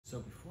So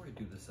before I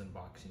do this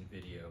unboxing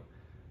video,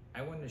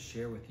 I wanted to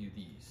share with you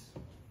these.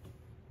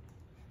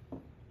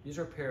 These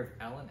are a pair of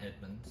Allen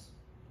Edmonds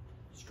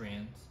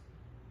Strands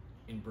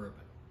in bourbon.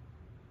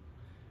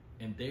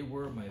 And they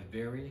were my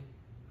very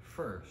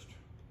first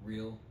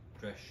real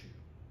dress shoe.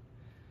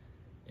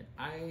 And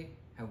I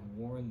have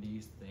worn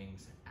these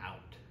things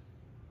out.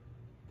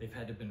 They've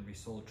had to been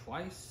resoled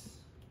twice.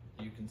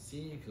 You can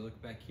see, if you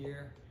look back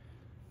here,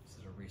 this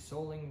is a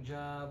resoling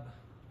job.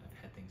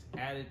 I've had things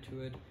added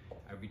to it.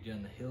 I've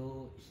redone the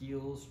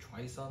heels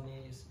twice on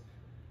these.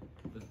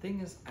 The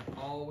thing is,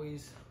 I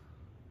always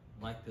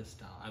liked this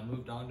style. I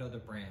moved on to other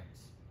brands.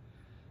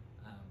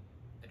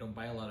 I don't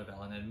buy a lot of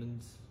Allen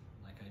Edmonds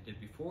like I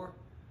did before,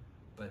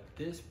 but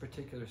this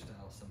particular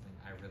style is something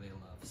I really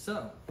love.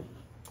 So,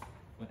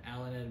 when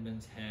Allen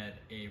Edmonds had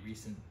a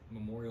recent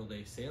Memorial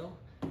Day sale,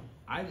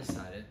 I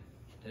decided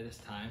that it's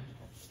time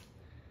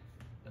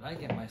that I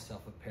get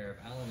myself a pair of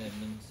Allen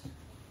Edmonds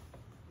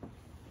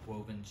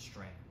woven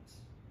strands.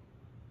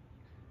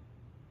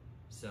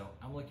 So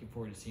I'm looking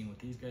forward to seeing what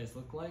these guys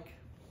look like.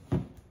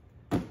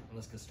 And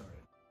let's get started.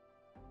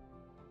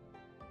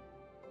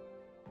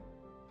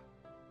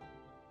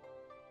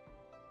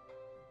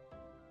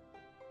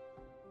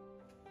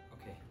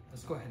 Okay,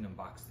 let's go ahead and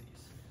unbox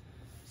these.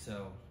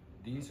 So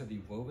these are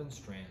the woven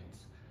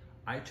strands.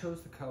 I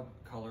chose the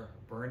color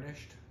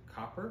burnished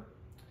copper.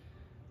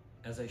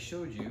 As I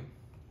showed you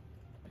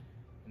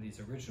in these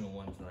original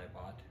ones that I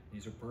bought,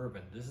 these are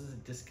bourbon. This is a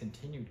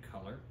discontinued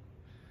color.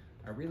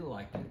 I really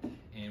liked it,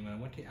 and when I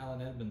went to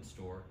Allen Edmonds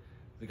store,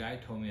 the guy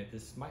told me that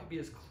this might be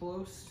as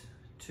close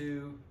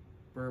to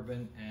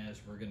bourbon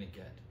as we're gonna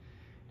get.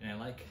 And I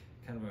like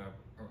kind of a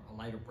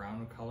lighter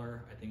brown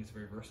color. I think it's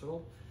very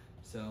versatile.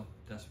 So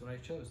that's what I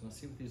chose. Let's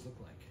see what these look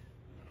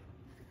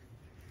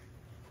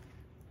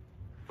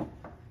like.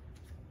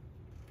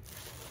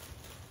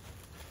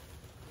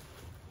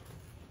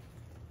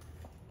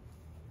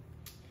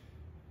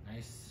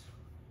 Nice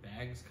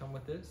bags come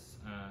with this.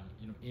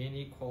 You know,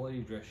 any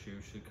quality dress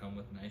shoe should come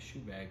with nice shoe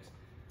bags,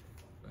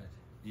 but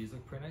these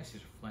look pretty nice.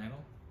 These are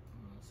flannel.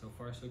 So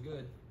far, so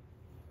good.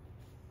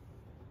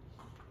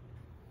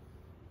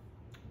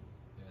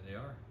 There they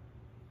are.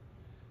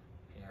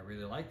 Hey, I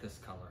really like this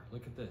color.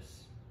 Look at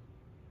this.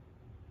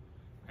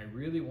 I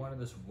really wanted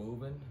this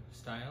woven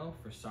style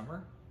for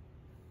summer.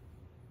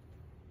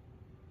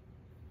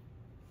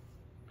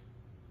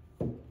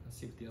 Let's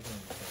see what the other one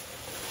looks like.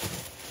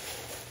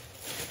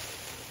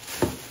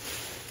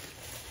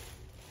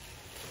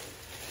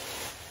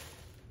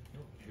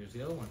 Here's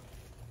the other one.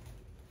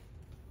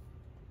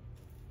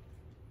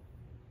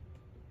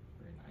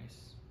 Very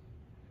nice.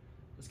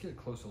 Let's get a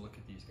closer look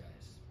at these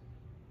guys.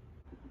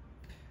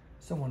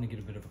 So I want to get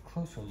a bit of a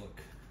closer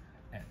look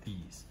at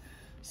these.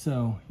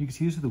 So you can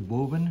see these are the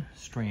woven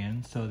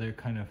strands. So they're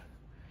kind of,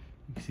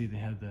 you can see they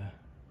have the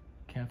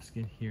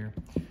calfskin here,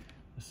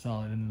 the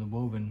solid, and then the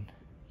woven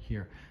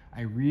here.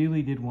 I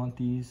really did want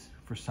these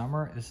for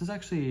summer. This is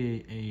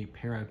actually a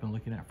pair I've been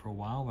looking at for a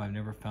while, but I've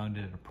never found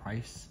it at a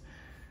price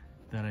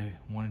that I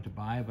wanted to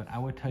buy. But I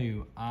would tell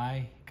you,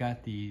 I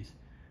got these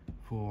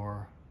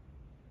for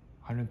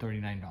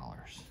 $139,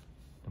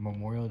 the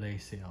Memorial Day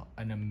sale.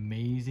 An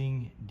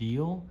amazing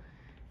deal,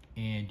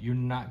 and you're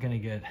not gonna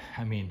get,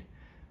 I mean,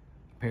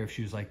 a pair of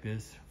shoes like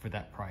this for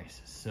that price.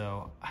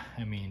 So,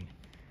 I mean,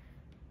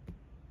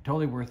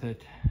 totally worth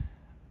it.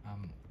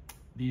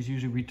 These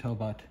usually retail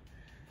about,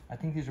 I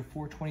think these are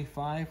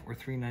 $425 or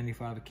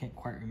 $395, I can't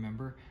quite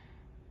remember.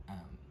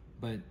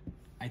 But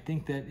I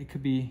think that it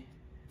could be,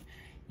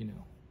 you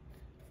know,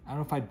 I don't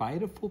know if I'd buy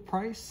it at full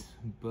price,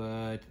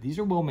 but these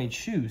are well-made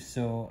shoes,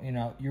 so, you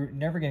know, you're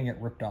never gonna get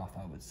ripped off,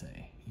 I would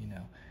say. You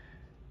know,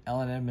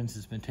 Allen Edmonds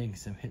has been taking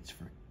some hits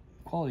for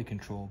quality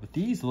control, but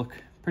these look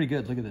pretty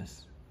good. Look at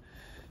this.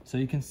 So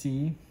you can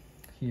see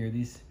here,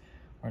 these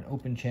are an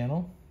open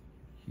channel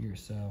here,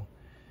 so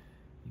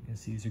you can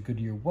see these are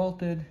Goodyear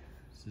welted.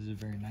 This is a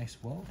very nice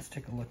welt. Let's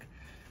take a look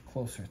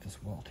closer at this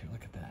welt here.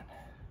 Look at that.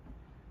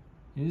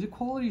 These are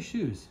quality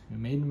shoes. They're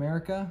made in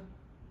America.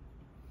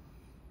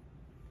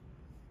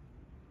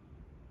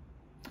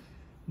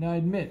 Now I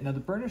admit, now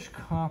the burnished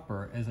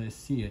copper, as I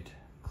see it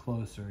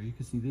closer, you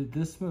can see that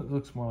this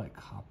looks more like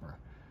copper.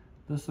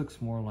 This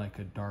looks more like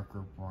a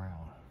darker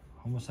brown,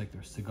 almost like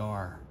their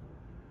cigar.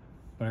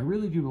 But I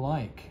really do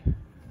like,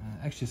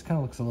 actually this kind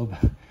of looks a little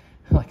bit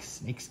like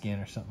snakeskin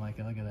or something like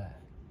it. Look at that.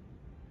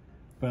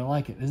 But I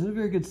like it. This is a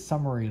very good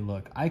summery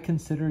look. I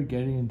considered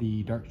getting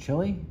the dark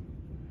chili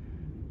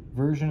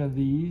version of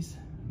these,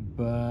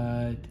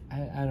 but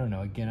I don't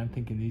know. Again, I'm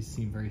thinking these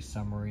seem very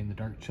summery, and the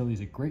dark chili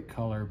is a great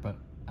color, but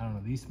I don't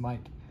know, these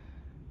might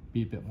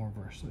be a bit more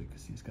versatile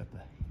because he's got the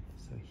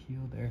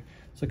heel there.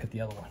 Let's look at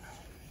the other one.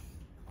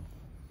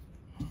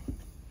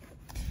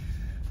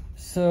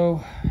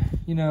 So,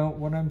 you know,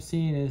 what I'm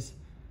seeing is,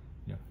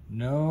 you know,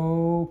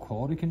 no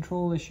quality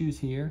control issues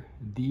here.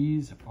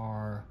 These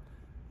are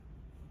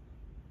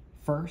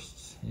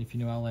firsts. If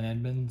you know Allen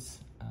Edmonds,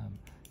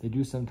 they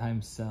do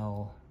sometimes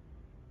sell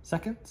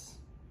seconds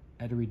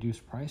at a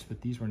reduced price,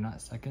 but these were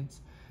not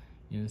seconds.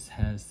 You know, this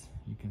has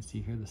You can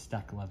see here the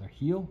stack leather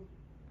heel.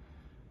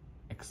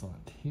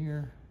 Excellent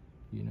here.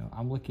 You know,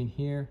 I'm looking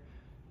here.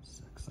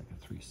 This looks like a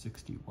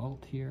 360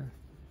 welt here.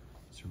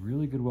 It's a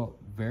really good welt,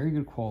 very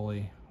good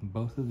quality.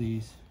 Both of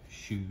these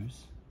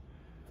shoes.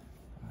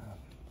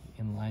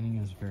 The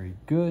inlining is very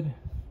good.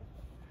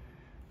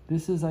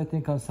 This is, I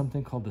think, on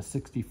something called the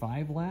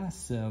 65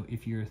 last. So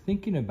if you're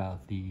thinking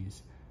about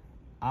these,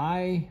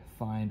 I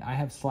find I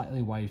have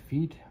slightly wide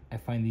feet. I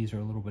find these are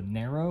a little bit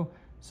narrow,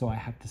 so I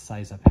have to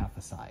size up half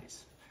a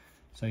size.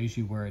 So I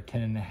usually wear a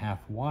 10.5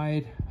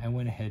 wide. I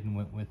went ahead and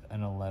went with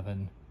an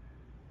 11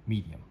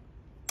 medium.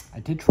 I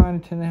did try on a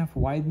 10.5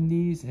 wide in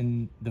these,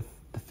 and the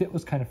fit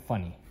was kind of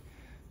funny.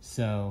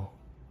 So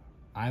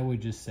I would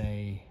just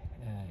say,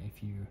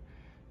 if you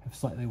have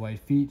slightly wide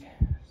feet,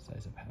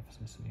 size up half a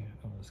size.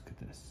 Oh, let's look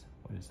at this.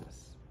 What is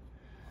this?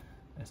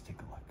 Let's take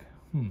a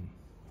look.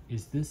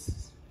 Is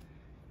this,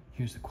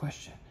 here's the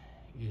question.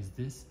 Is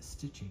this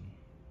stitching?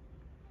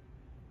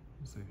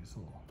 Looks like it's a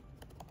little,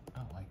 I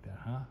don't like that,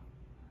 huh?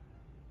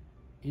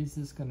 Is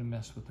this gonna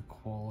mess with the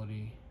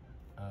quality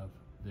of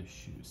the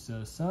shoe?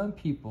 So some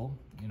people,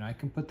 you know, I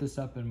can put this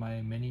up in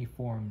my many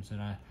forums,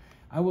 and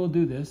I will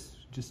do this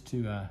just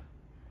to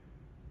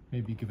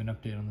maybe give an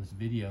update on this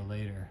video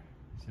later.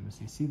 So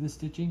let me see the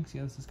stitching? See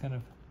how this is kind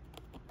of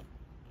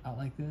out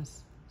like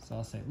this? So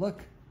I'll say,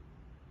 look,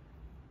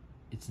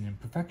 it's an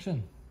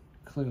imperfection.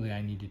 Clearly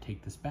I need to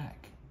take this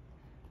back.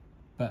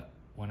 But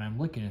when I'm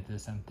looking at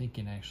this, I'm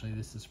thinking actually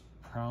this is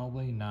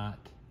probably not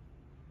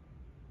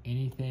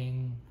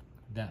anything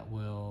that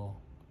will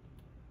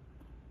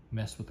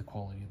mess with the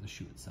quality of the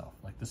shoe itself.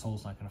 Like this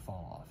hole's not gonna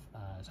fall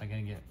off. So I'm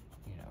gonna get,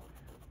 you know,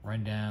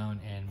 run down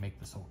and make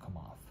this hole come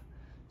off.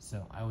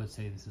 So I would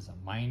say this is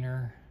a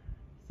minor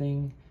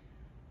thing.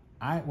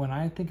 When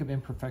I think of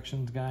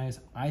imperfections, guys,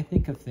 I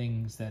think of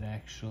things that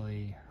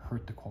actually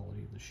hurt the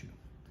quality of the shoe.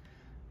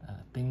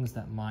 Things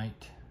that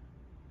might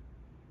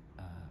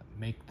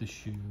make the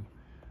shoe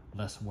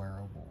less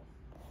wearable,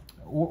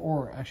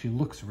 or actually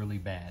looks really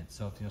bad.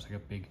 So if there's like a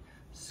big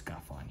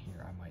scuff on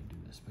here, I might do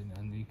this. But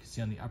you can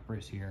see on the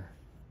uppers here,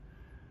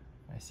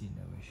 I see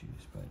no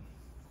issues, but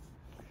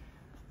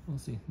we'll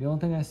see. The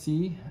only thing I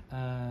see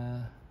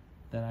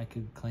that I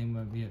could claim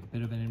would be a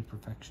bit of an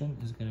imperfection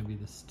is going to be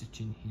the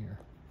stitching here.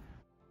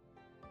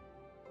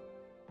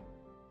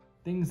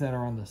 Things that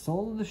are on the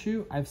sole of the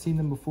shoe, I've seen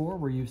them before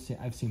where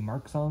I've seen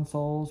marks on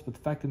soles, but the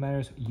fact of the matter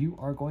is you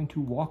are going to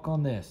walk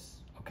on this,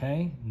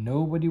 okay?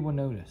 Nobody will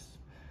notice,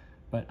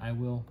 but I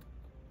will.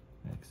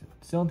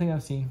 It's the only thing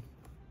I've seen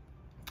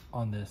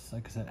on this.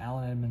 Like I said,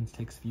 Allen Edmonds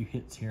takes a few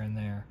hits here and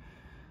there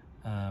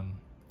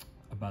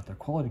about their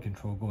quality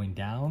control going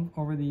down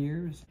over the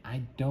years.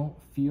 I don't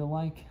feel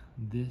like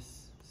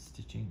this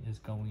stitching is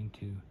going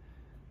to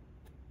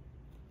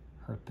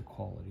hurt the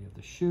quality of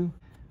the shoe.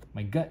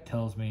 My gut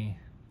tells me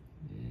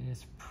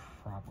it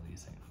probably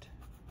isn't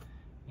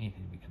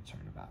anything to be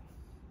concerned about.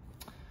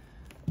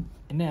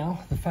 And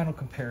now the final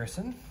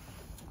comparison.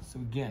 So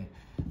again,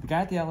 the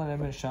guy at the Allen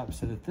Edmonds shop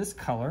said that this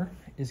color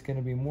is going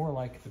to be more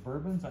like the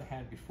bourbons I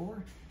had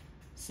before.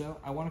 So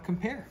I want to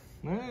compare.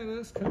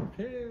 Let's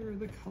compare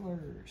the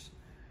colors.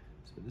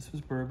 So this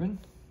was bourbon.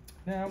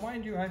 Now,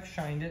 mind you, I've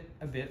shined it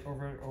a bit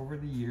over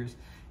the years,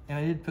 and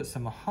I did put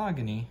some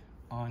mahogany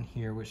on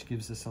here, which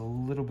gives us a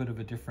little bit of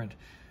a different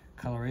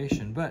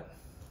coloration. But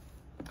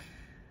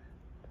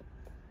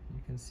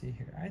you can see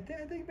here, I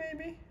think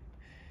maybe,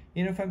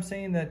 you know, if I'm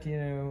saying that, you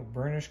know,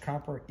 burnished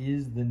copper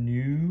is the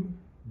new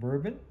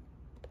bourbon,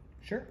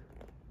 sure.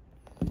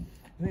 I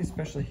think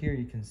especially here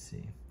you can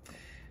see.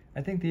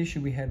 I think the issue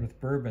we had with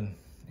bourbon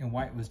and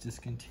why it was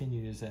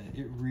discontinued is that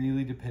it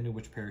really depended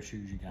which pair of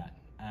shoes you got.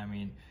 I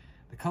mean,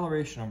 the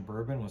coloration on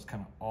bourbon was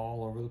kind of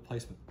all over the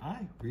place, but I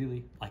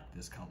really like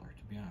this color,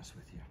 to be honest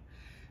with you.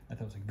 I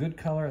thought it was a good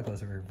color. I thought it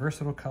was a very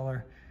versatile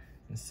color.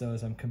 And so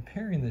as I'm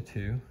comparing the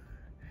two,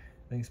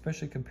 I think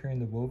especially comparing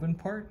the woven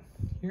part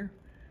here,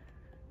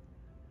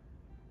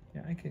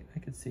 yeah, I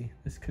could see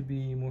this could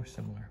be more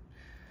similar.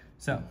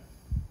 So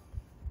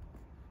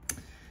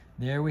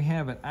there we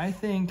have it. I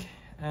think,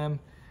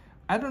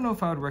 I don't know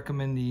if I would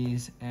recommend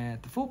these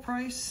at the full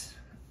price.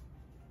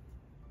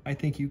 I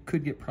think you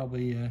could get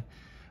probably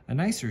a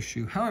nicer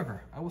shoe.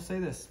 However, I will say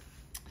this,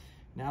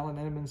 in Allen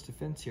Edmonds'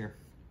 defense here,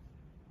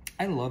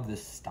 I love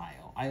this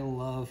style. I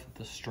love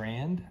the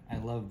strand. I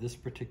love this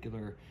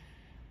particular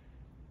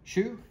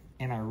shoe,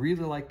 and I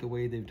really like the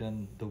way they've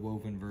done the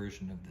woven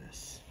version of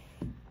this.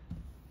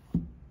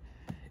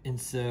 And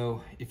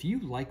so if you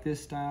like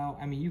this style,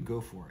 I mean, you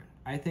go for it.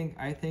 I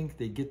think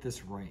they get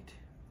this right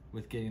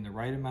with getting the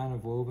right amount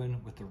of woven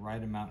with the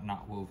right amount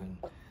not woven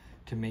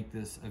to make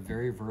this a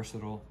very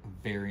versatile,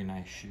 very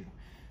nice shoe.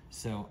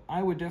 So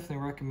I would definitely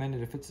recommend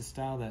it if it's a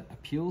style that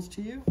appeals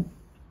to you.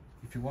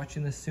 If you're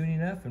watching this soon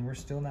enough and we're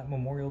still in that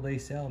Memorial Day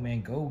sale,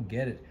 man, go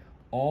get it.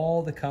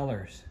 All the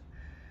colors.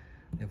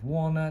 They have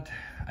walnut.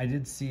 I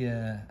did see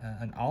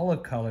an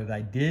olive color that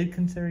I did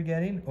consider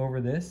getting over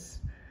this,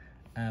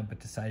 but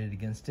decided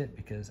against it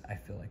because I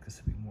feel like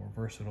this would be more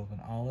versatile than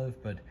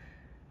olive. But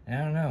And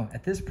I don't know,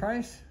 at this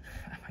price,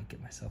 I might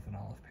get myself an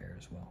olive pair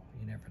as well.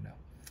 You never know.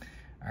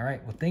 All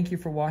right, well, thank you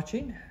for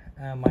watching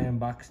my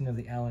unboxing of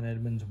the Allen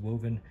Edmonds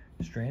woven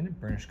strand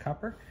burnished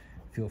copper.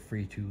 Feel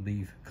free to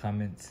leave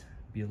comments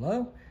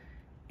below.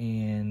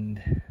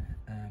 And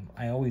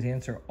I always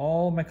answer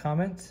all my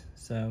comments,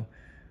 so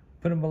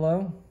put them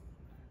below.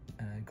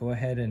 Go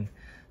ahead and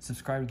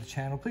subscribe to the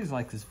channel. Please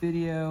like this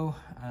video.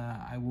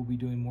 I will be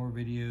doing more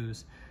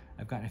videos.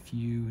 I've gotten a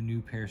few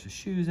new pairs of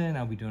shoes in.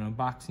 I'll be doing an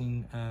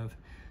unboxing of.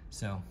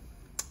 So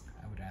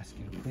I would ask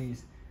you to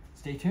please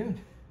stay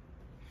tuned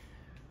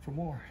for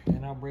more,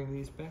 and I'll bring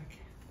these back.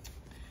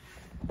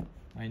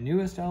 My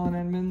newest Allen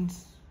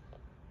Edmonds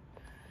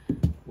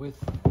with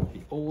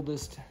the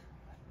oldest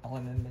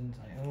Allen Edmonds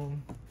I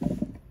own.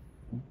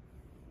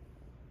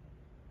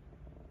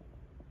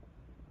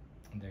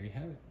 And there you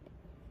have it.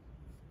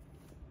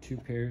 2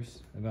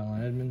 pairs of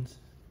Allen Edmonds.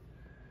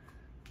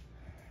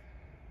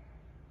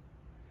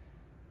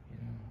 You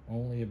know,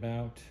 only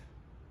about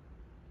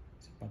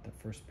the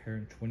first pair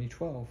in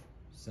 2012.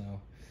 So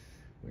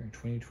we're in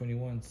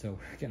 2021, so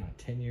we're getting on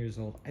 10 years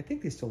old. I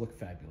think they still look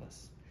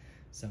fabulous.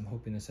 So I'm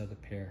hoping this other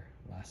pair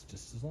lasts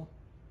just as long.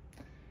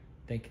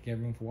 Thank you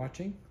everyone for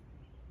watching.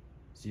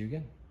 See you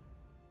again.